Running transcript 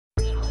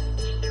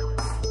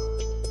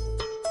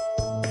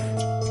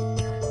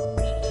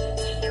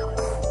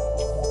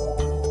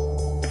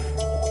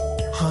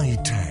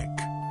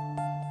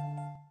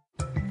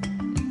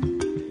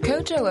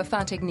Kodjo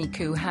Afate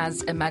Gnikou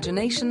has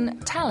imagination,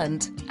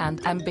 talent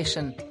and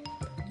ambition.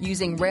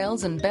 Using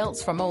rails and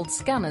belts from old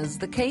scanners,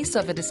 the case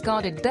of a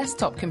discarded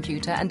desktop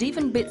computer and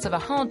even bits of a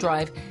hard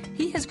drive,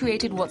 he has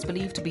created what's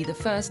believed to be the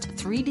first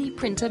 3D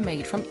printer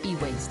made from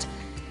e-waste.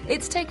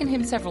 It's taken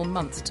him several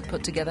months to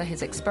put together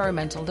his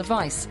experimental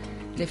device.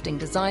 Lifting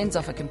designs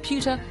off a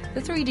computer,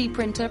 the 3D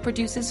printer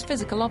produces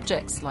physical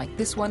objects like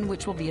this one,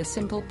 which will be a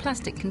simple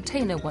plastic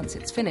container once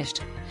it's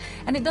finished.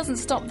 And it doesn't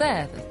stop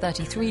there. The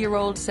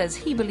 33-year-old says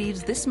he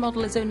believes this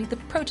model is only the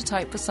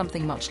prototype for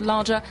something much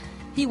larger.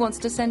 He wants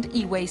to send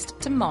e-waste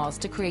to Mars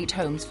to create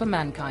homes for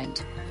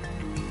mankind.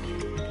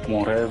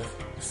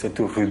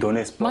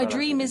 My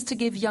dream is to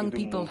give young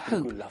people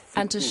hope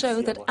and to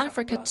show that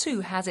Africa too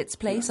has its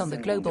place on the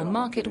global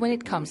market when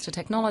it comes to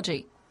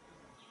technology.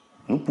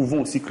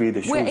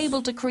 We're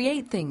able to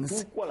create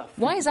things.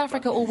 Why is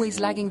Africa always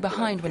lagging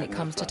behind when it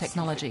comes to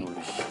technology?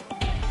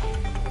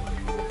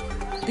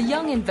 The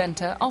young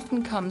inventor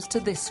often comes to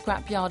this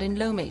scrapyard in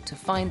Lomé to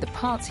find the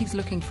parts he's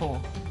looking for.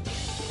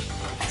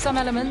 Some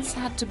elements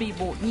had to be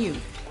bought new,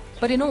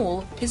 but in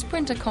all, his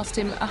printer cost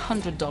him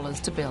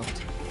 $100 to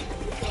build.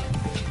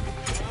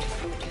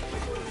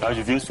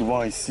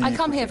 I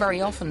come here very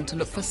often to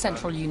look for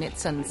central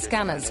units and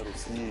scanners.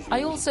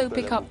 I also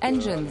pick up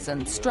engines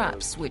and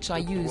straps, which I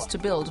use to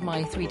build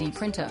my 3D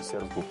printer.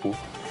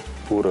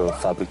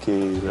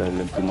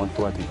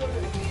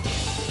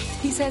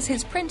 He says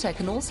his printer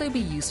can also be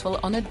useful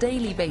on a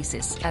daily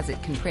basis, as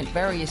it can print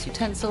various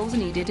utensils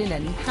needed in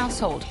any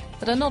household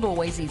that are not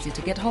always easy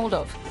to get hold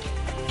of.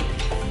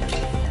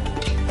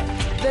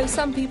 Though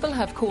some people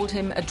have called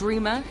him a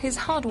dreamer, his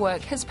hard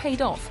work has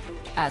paid off,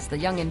 as the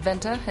young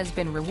inventor has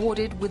been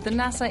rewarded with the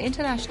NASA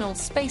International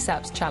Space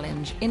Apps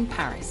Challenge in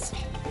Paris.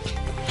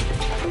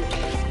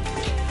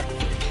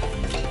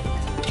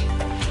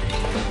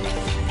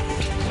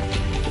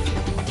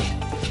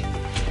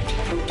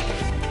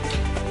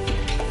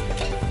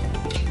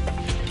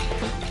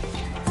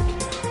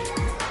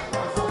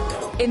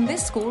 In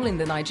this school in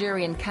the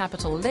Nigerian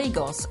capital,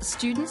 Lagos,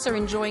 students are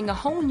enjoying a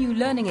whole new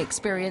learning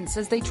experience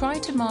as they try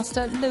to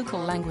master local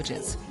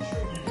languages.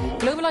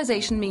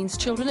 Globalization means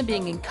children are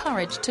being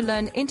encouraged to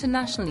learn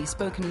internationally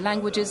spoken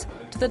languages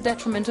to the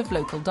detriment of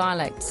local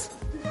dialects.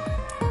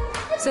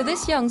 So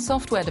this young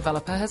software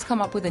developer has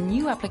come up with a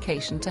new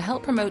application to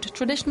help promote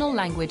traditional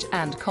language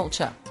and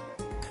culture.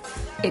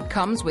 It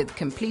comes with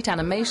complete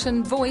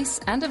animation, voice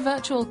and a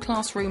virtual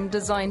classroom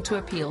designed to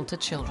appeal to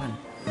children.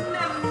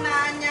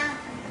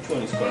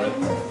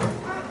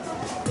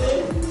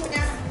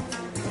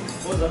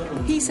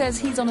 He says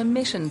he's on a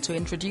mission to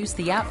introduce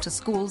the app to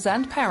schools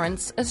and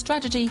parents, a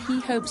strategy he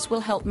hopes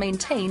will help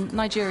maintain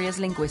Nigeria's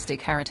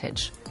linguistic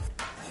heritage.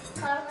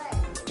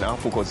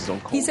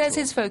 He says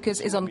his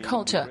focus is on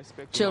culture.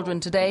 Children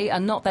today are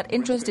not that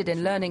interested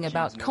in learning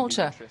about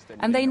culture,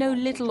 and they know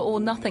little or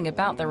nothing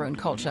about their own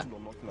culture.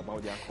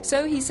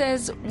 So he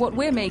says what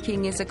we're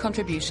making is a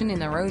contribution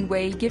in our own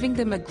way, giving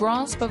them a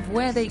grasp of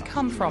where they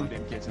come from,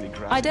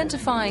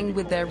 identifying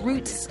with their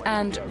roots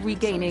and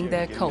regaining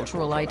their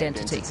cultural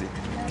identity.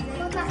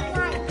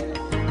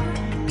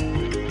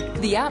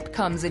 The app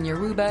comes in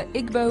Yoruba,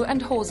 Igbo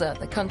and Hausa,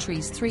 the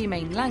country's 3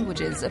 main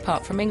languages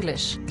apart from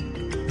English.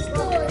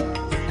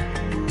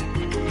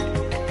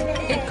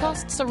 It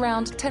costs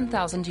around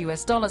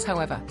 $10,000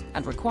 however,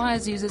 and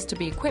requires users to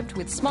be equipped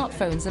with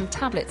smartphones and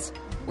tablets,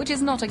 which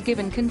is not a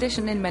given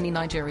condition in many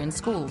Nigerian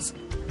schools.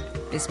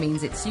 This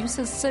means its use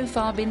has so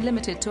far been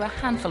limited to a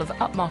handful of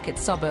upmarket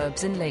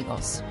suburbs in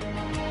Lagos.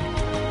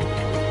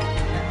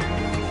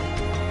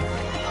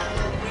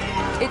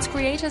 Its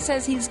creator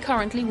says he's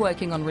currently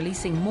working on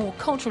releasing more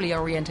culturally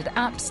oriented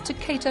apps to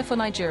cater for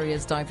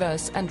Nigeria's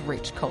diverse and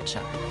rich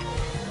culture.